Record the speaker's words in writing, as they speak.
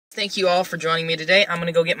thank you all for joining me today. I'm going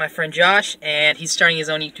to go get my friend Josh, and he's starting his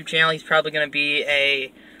own YouTube channel. He's probably going to be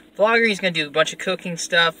a vlogger. He's going to do a bunch of cooking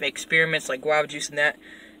stuff, experiments like guava juice and that.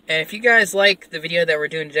 And if you guys like the video that we're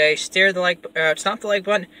doing today, stomp the like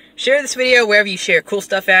button, share this video wherever you share cool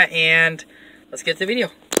stuff at, and let's get to the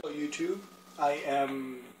video. Hello YouTube, I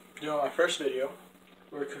am doing my first video.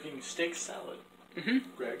 We're cooking steak salad.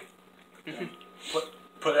 Greg,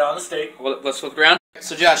 put it on the steak. Well, let's flip around.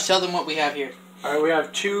 So Josh, tell them what we have here. Alright, we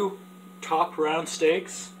have 2 top round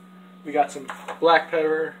steaks. We got some black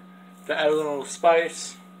pepper to add a little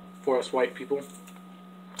spice for us white people.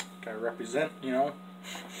 Gotta represent, you know.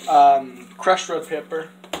 Crushed red pepper,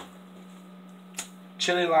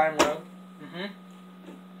 chili lime rub,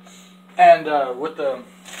 and with the...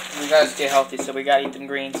 We gotta stay healthy, so we gotta eat them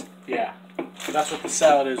greens. Yeah, that's what the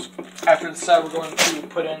salad is. After the salad, we're going to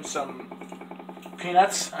put in some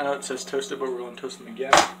peanuts. I know it says toasted, but we're going to toast them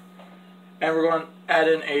again. And we're going to add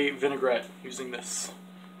in a vinaigrette using this.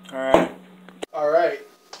 Alright. Alright,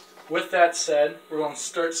 with that said, we're going to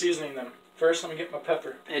start seasoning them. First, let me get my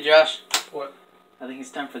pepper. Hey Josh. What? I think it's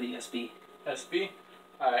time for the SB. SB?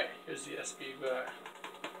 Alright, here's the SB, but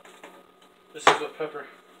this is what pepper.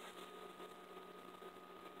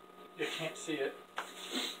 You can't see it.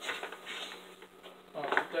 Oh,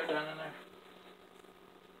 put that down in there.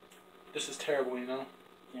 This is terrible, you know?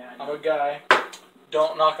 Yeah, I I'm know. a guy.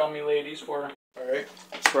 Don't knock on me, ladies, for... Alright.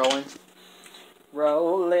 It's rolling.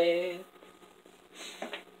 Rolling.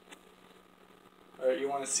 Alright, you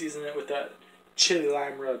want to season it with that chili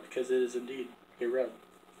lime rub, because it is indeed a rub.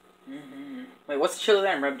 Wait, what's the chili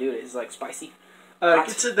lime rub do? Is it like spicy? It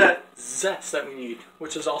gets it that zest that we need,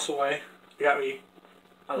 which is also why it got me...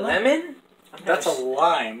 A lemon? That's a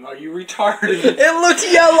lime. Are you retarded? It looks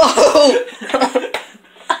yellow!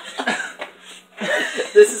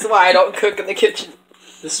 This is why I don't cook in the kitchen.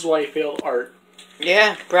 This is why you fail art.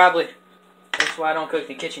 Yeah, probably. That's why I don't cook in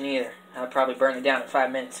the kitchen either. I'll probably burn it down in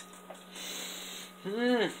 5 minutes.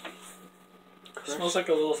 It smells like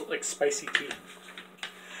a little spicy tea.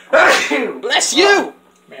 Bless you!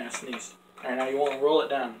 Man, I sneezed. Alright, now you want to roll it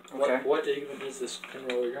down. Okay. What even is this pin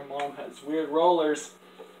roller? Your mom has weird rollers.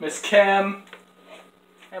 Miss Kim.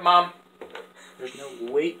 Hey, Mom. There's no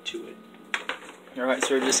weight to it. Alright,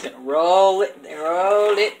 so we're just gonna roll it.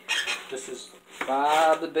 Roll it. This is...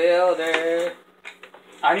 Bob the Builder.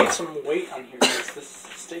 I need some weight on here because this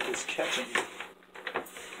steak is catching.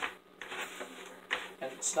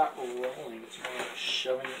 And it's not rolling, it's more like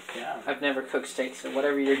shoving it down. I've never cooked steak, so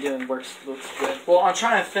whatever you're doing looks good. Well, I'm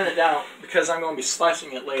trying to thin it down because I'm going to be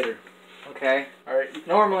slicing it later. Okay. Alright,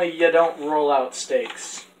 normally you don't roll out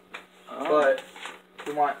steaks. Oh. But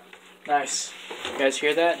we want nice. You guys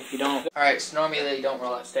hear that? If you don't... Alright, so normally you don't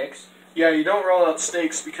roll out steaks. Yeah, you don't roll out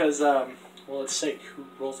steaks because, well, it's steak. Who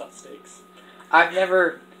rolls out steaks? I've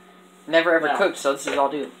never ever cooked, so this is all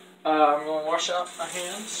new. I'm going to wash out my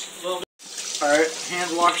hands a little bit. Alright,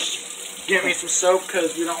 hand washed. Get me some soap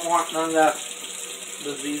because we don't want none of that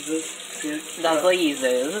diseases.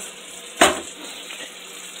 Diseases.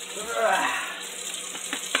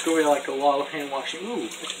 It's going to be like a lot of hand washing. Ooh,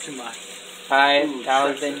 that's too much.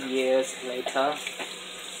 5,000 years later.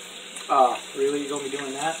 Really? You're going to be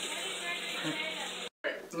doing that?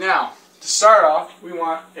 Now, to start off, we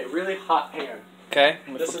want a really hot pan. Okay.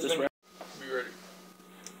 This is be ready.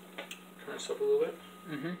 Turn this up a little bit.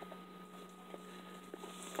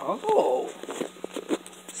 Oh.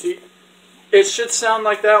 See, it should sound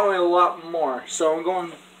like that, only a lot more. So I'm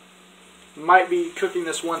going, might be cooking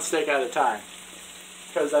this one steak at a time.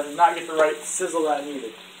 Because I did not get the right sizzle that I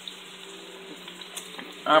needed.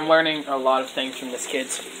 I'm learning a lot of things from this,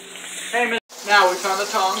 kids. Hey, Miss. Now we found the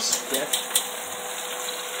tongs. Yes.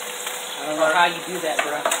 I don't know how you do that,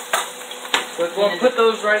 bro. We'll put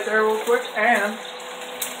those right there real quick and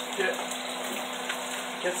get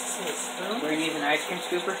this in the spoon. We're using an ice cream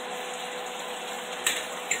scooper.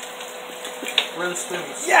 Where are the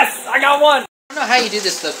spoons? Yes, I got one. I don't know how you do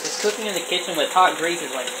this stuff. It's cooking in the kitchen with hot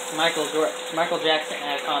greases like Michael Jackson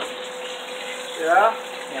and Constant. Yeah?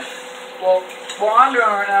 Yeah. Well, what I'm doing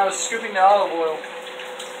right now is scooping the olive oil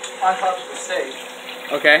on top of the steak.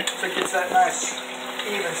 Okay. So it gets that nice,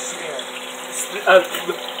 even smear.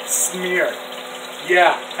 Smear.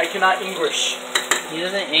 Yeah, I cannot English. He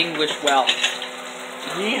doesn't English well.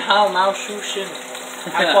 Ni hao mao shu shin.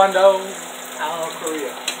 Taekwondo, Ao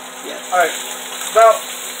Korea. Yes. Alright, about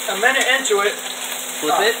a minute into it.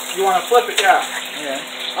 Flip it? You want to flip it, yeah. Yeah.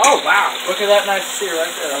 Oh, wow. Look at that nice sear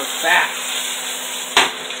right there. That was fast.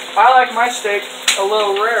 I like my steak a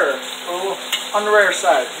little rarer. A little on the rare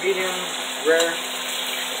side. Medium, rare.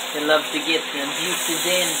 They love to get them juices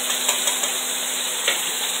in.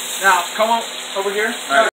 Now, come on over here.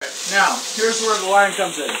 Alright. Now, here's where the line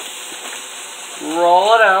comes in.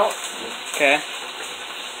 Roll it out. Okay.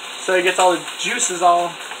 So it gets all the juices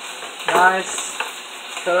all nice.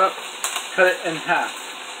 Cut it in half.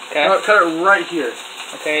 Okay. No, cut it right here.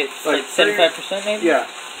 Okay, like 75% maybe? Yeah.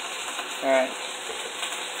 Alright.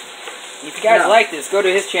 If you guys Now, like this, go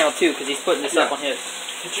to his channel too, because he's putting this up on his.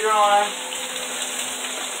 Get your lime.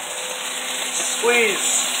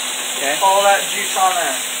 Squeeze all that juice on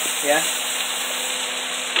there. Yeah.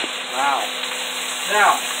 Wow.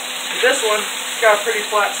 Now, this one, it's got a pretty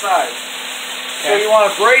flat side. So you want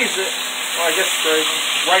to braise it. Well, I guess braising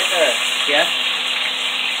right there. Yeah.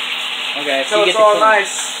 Okay. So you it's get all the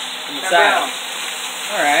nice from the and side. down.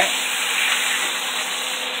 All right.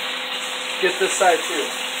 Get this side too.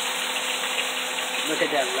 Look at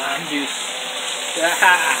that lime juice.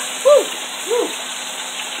 Woo! Woo!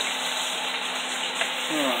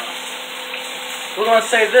 We're gonna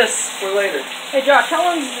save this for later. Hey Josh, how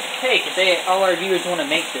long does it take if all our viewers want to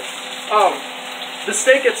make this? The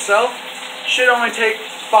steak itself should only take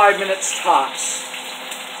 5 minutes tops.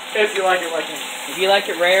 If you like it like me. If you like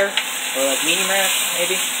it rare, or like medium rare,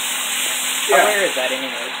 maybe? Yeah. How rare is that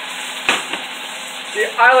anyway? See,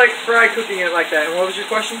 I like fry cooking it like that. And what was your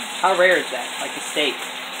question? How rare is that? Like the steak?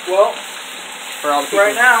 Well, for all the people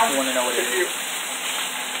right now, who want to know what it is.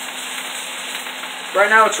 Right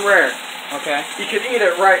now it's rare. Okay. You can eat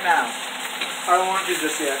it right now. I don't want to do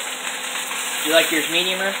this yet. You like yours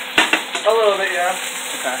medium rare? A little bit, yeah.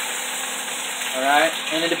 Okay. Alright.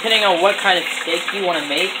 And then depending on what kind of steak you want to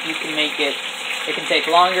make, you can make it, it can take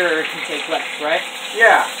longer or it can take less, right?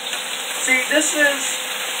 Yeah. See, this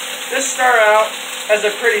started out as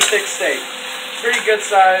a pretty thick steak. Pretty good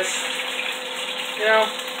size. You know?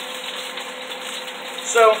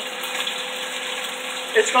 So,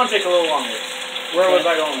 it's going to take a little longer. Where was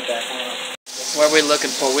I going with that? What are we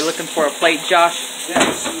looking for? We're looking for a plate, Josh?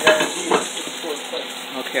 Yes, looking for a plate.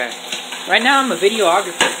 Okay. Right now I'm a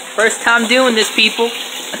videographer. First time doing this, people.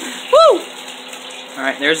 Woo!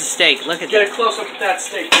 Alright, there's the steak. Look at that. Get a close up at that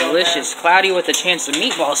steak. Delicious. Cloudy with a chance of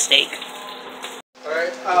meatball steak.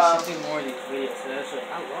 Alright, we should do more of these videos.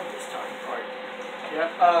 I love this talking part. Yeah,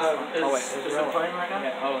 is it playing right now?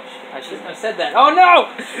 Yeah, oh, I shouldn't have said that. Oh no!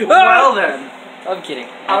 Well then. I'm kidding.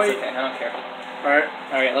 That's okay. I don't care. Alright.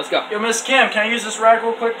 Alright, let's go. Yo, Miss Kim, can I use this rag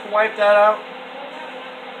real quick to wipe that out?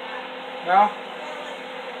 No?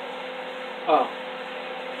 Oh.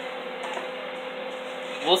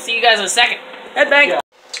 We'll see you guys in a second. Headbang! Yeah.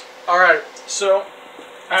 Alright, so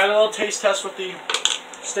I had a little taste test with the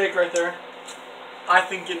steak right there. I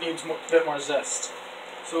think it needs a bit more zest.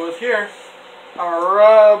 So with here, I'll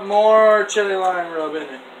rub more chili lime rub in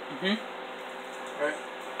it. Right?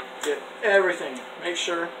 Get everything. Make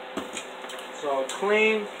sure it's all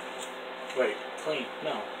clean. Wait, clean.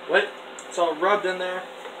 No. What? It's all rubbed in there.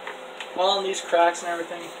 All in these cracks and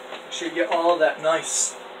everything. Make sure you get all of that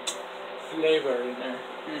nice flavor in there.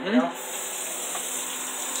 You know?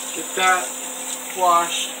 Get that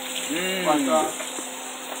washed. Like that.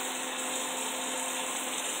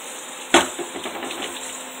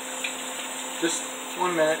 Just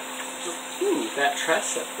 1 minute. Ooh, that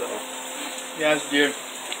tricep though. Yes, dude.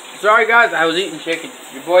 Sorry guys, I was eating chicken.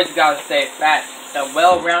 Your boys gotta stay fat. It's a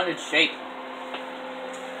well-rounded shape.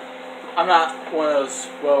 I'm not one of those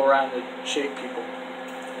well-rounded shape people.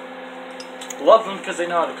 Love them because they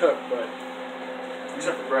know how to cook, but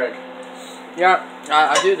except for Greg. Yeah,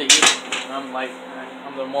 I do the eating.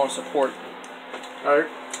 I'm the moral support. Alright.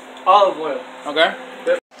 Olive oil. Okay.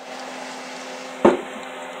 Yep.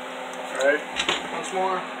 Alright. Once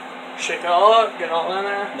more. Shake it all up, get it all in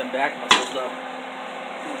there. The back muscles though.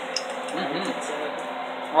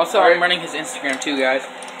 Also, I'm running his Instagram too, guys.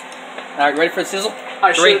 Alright, ready for the sizzle?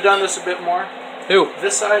 I should have done this a bit more. Who?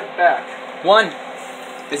 This side, back. 1.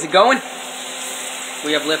 Is it going?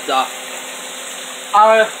 We have lift off.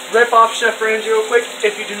 I'm going to rip off Chef Range real quick.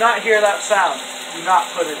 If you do not hear that sound, do not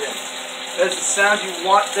put it in. That's the sound you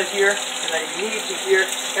want to hear and that you need to hear,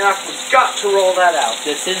 and I forgot to roll that out.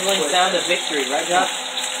 The sizzling sound of victory, right, Josh?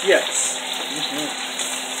 Yes.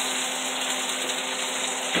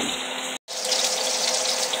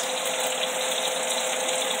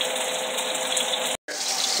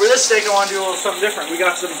 For this steak, I want to do a little something different. We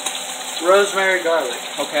got some rosemary garlic.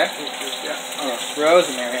 Okay. Yeah. Oh,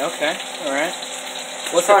 rosemary. Okay. All right.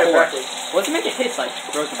 What's Sorry, it for? backwards. What's it make it taste like?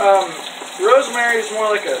 Rosemary. Rosemary is more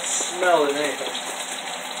like a smell than anything.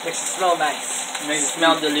 Makes it smell nice. Makes it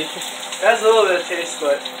smell delicious. It has a little bit of taste,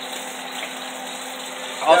 but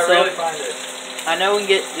Also, I really find it. I know we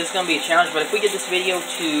can get this is gonna be a challenge, but if we get this video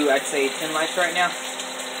to I'd say 10 likes right now,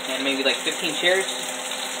 and maybe like 15 shares,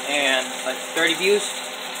 and like 30 views,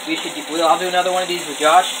 I'll do another one of these with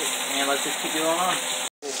Josh. And let's just keep going on.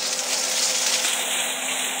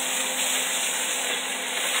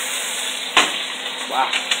 Wow.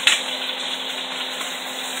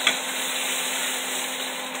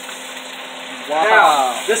 Wow.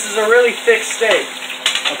 Now, this is a really thick steak.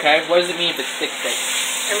 Okay, what does it mean if it's thick steak?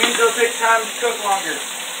 It means it'll take time to cook longer.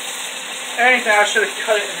 If anything, I should have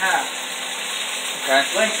cut it in half. Okay.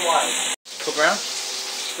 Lengthwise. Cook around?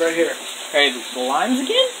 Right here. Okay, the limes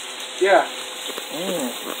again? Yeah.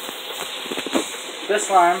 Mm. This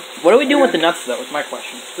lime. What are we doing with the nuts, though, is my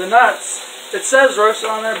question. The nuts, it says roasted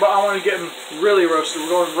on there, but I want to get them really roasted. We're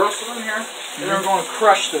going to roast them in here, and then we're going to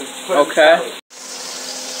crush them. Okay.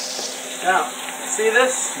 Now, see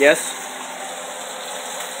this? Yes.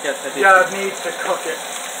 Yes, I do. Yeah, it needs to cook it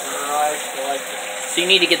right like that. So you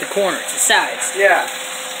need to get the corners, the sides. Yeah,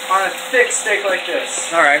 on a thick steak like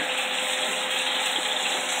this. Alright.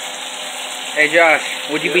 Hey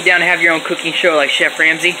Josh, would you be down to have your own cooking show like Chef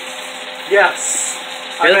Ramsay? Yes.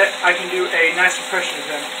 Really? I bet I can do a nice impression of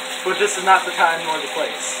him, but this is not the time nor the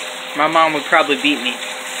place. My mom would probably beat me.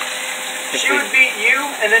 She would beat you,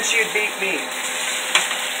 and then she would beat me.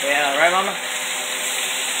 Yeah, right, Mama?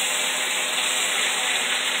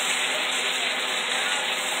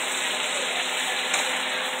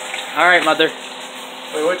 Alright, Mother.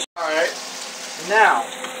 Wait, which? Alright. Now,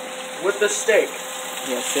 with the steak.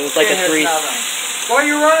 Yes, it was like a 3. Why are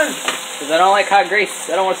you running? Because I don't like hot grease.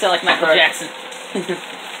 I don't want to sound like Michael Jackson.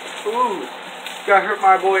 Ooh. Gotta hurt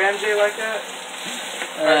my boy MJ like that?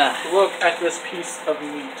 Right, look at this piece of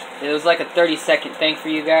meat. It was like a 30-second thing for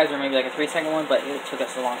you guys, or maybe like a 3-second one, but it took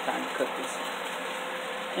us a long time to cook this.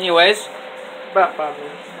 Anyways. About 5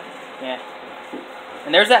 minutes. Yeah.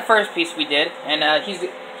 And there's that first piece we did, and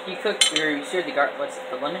he cooked, or he seared the what's it,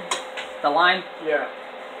 the lemon? The lime? Yeah.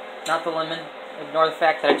 Not the lemon. Ignore the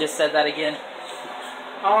fact that I just said that again.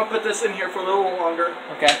 I'm gonna put this in here for a little longer.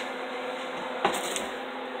 Okay.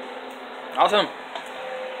 Awesome.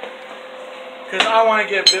 Because I want to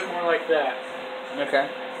get a bit more like that. Okay.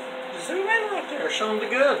 Zoom in right there. Show them the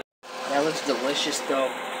good. That looks delicious, though.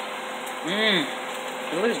 Mmm.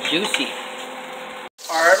 It looks juicy.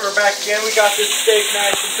 Alright, we're back again. We got this steak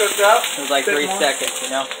nice and cooked up. It was like 3 seconds, you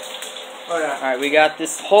know? Oh, yeah. Alright, we got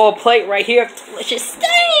this whole plate right here. Delicious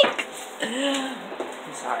steak!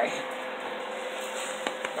 I'm sorry.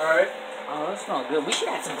 Alright. Oh, that smells good. We should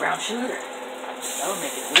add some brown sugar. That would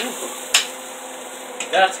make it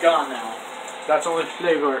ooh. That's gone now. That's only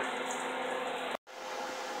flavor.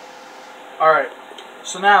 Alright.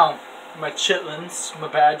 So now, my chitlins, my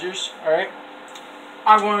badgers, alright?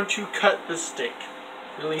 I'm going to cut the steak.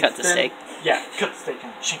 Really cut the thin. steak? Yeah, cut the steak.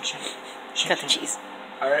 Shink, shink. Shink, Cut the shink. cheese.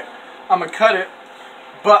 Alright. I'm going to cut it,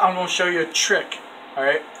 but I'm going to show you a trick.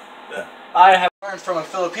 Alright? I have learned from a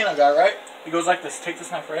Filipino guy, right? He goes like this. Take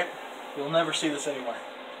this knife, right? You'll never see this anywhere.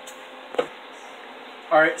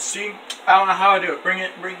 Alright, see? I don't know how I do it. Bring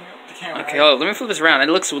it up the camera. Okay, right? oh, let me flip this around. It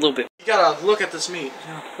looks a little bit... You gotta look at this meat.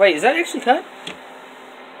 Wait, is that actually cut?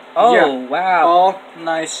 Oh, yeah. wow. All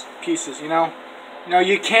nice pieces, you know? You know,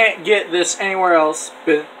 you can't get this anywhere else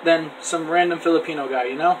but than some random Filipino guy,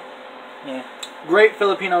 you know? Yeah. Great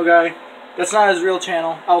Filipino guy. That's not his real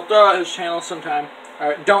channel. I'll throw out his channel sometime.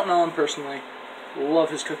 Alright, don't know him personally. Love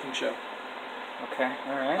his cooking show. Okay,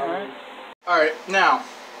 alright, alright. Alright, now,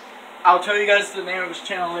 I'll tell you guys the name of his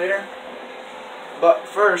channel later. But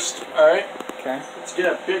first, alright, Okay. let's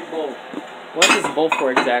get a big bowl. What is this bowl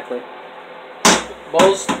for exactly?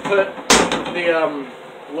 Bowls to put the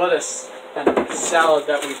lettuce and salad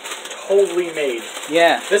that we totally made.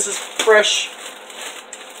 Yeah. This is fresh,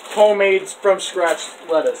 homemade, from scratch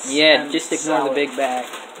lettuce. Yeah, and just ignore salad. the big bag.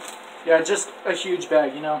 Yeah, just a huge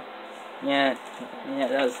bag, you know? Yeah, yeah,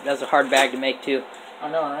 that was a hard bag to make too. I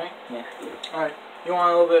know, right? Yeah. Alright, you want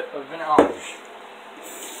a little bit of vinegar?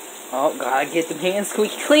 Oh, gotta get the hands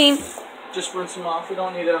squeaky clean. Just rinse them off. We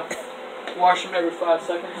don't need to wash them every 5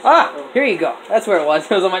 seconds. Ah, So, here you go. That's where it was.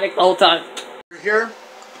 It was on my neck the whole time. here,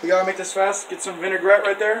 we gotta make this fast. Get some vinaigrette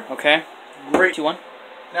right there. Okay. Great. 2-1.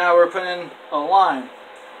 Now we're putting in a lime.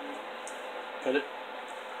 Cut it.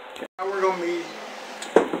 Okay. Now we're gonna be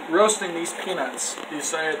roasting these peanuts. You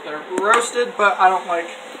say they're roasted, but I don't like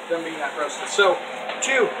them being that roasted. So,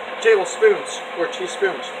 2 tablespoons or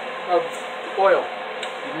teaspoons of oil.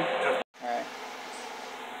 Alright.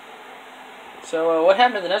 So, what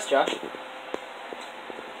happened to the nuts, Josh?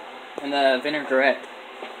 And the vinaigrette?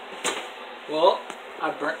 Well,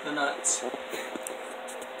 I burnt the nuts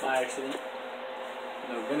by accident.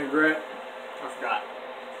 The vinaigrette, I forgot.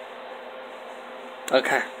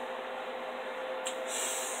 Okay.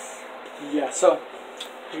 Yeah, so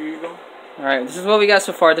here you go. Alright, this is what we got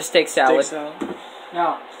so far, the steak salad. Steak salad.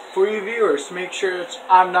 Now, for you viewers, make sure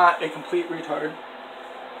I'm not a complete retard.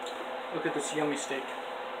 Look at this yummy steak.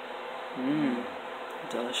 Mmm.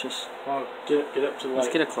 Delicious. Oh, get up to the light.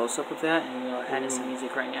 Let's get a close-up of that, and we'll add in some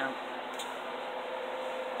music right now.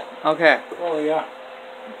 Okay. Oh, yeah.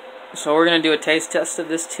 So we're going to do a taste test of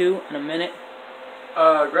this, too, in a minute.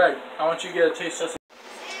 Greg, I want you to get a taste test.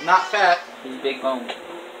 Not fat. He's big boned.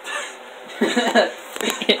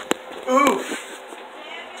 Ooh!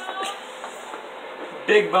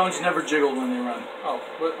 Big bones never jiggle when they run. Oh,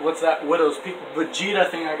 what's that Widow's Peak Vegeta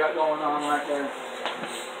thing I got going on right there?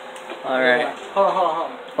 Alright. Yeah. Hold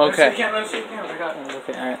on. Okay. Let me see the camera. I got it.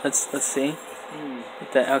 Okay, alright, let's see.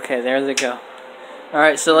 Okay, there they go.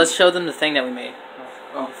 Alright, so let's show them the thing that we made.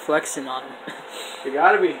 Oh, flexing on them. You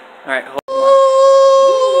gotta be. Alright, hold on.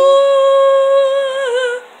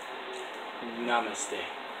 Namaste.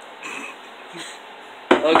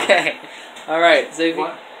 Okay. Alright, so if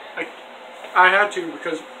you... I had to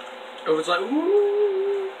because it was like,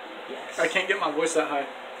 woo. Yes. I can't get my voice that high.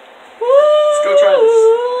 Let's go try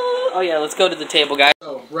this. Oh yeah, let's go to the table, guys.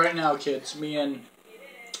 So, right now, kids, me and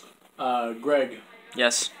Greg.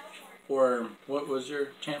 Yes. Or, what was your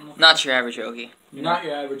channel? Not your average Okie. Not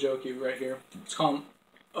your average Okie right here. Let's call him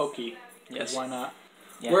Okie. Yes. Why not?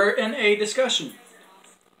 Yeah. We're in a discussion.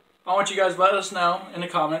 I want you guys to let us know in the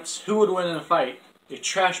comments who would win in a fight, a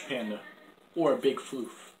trash panda or a big floof.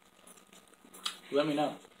 Let me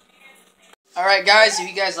know. Alright guys, if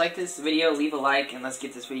you guys like this video, leave a like, and let's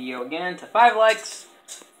get this video again to 5 likes,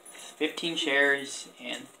 15 shares,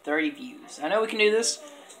 and 30 views. I know we can do this.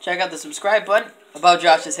 Check out the subscribe button above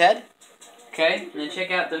Josh's head. Okay, and then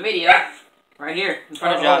check out the video right here in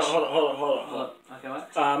front of Josh. Hold on. Okay,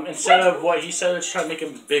 what? Instead of what he said, let's try to make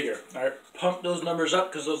him bigger. Alright, pump those numbers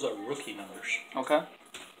up because those are rookie numbers. Okay.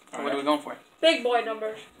 So what are we going for? Big boy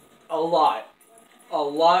numbers. A lot. A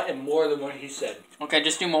lot and more than what he said. Okay,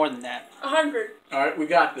 just do more than that. 100. Alright, we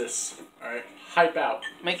got this. Alright, hype out.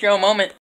 Make your own moment.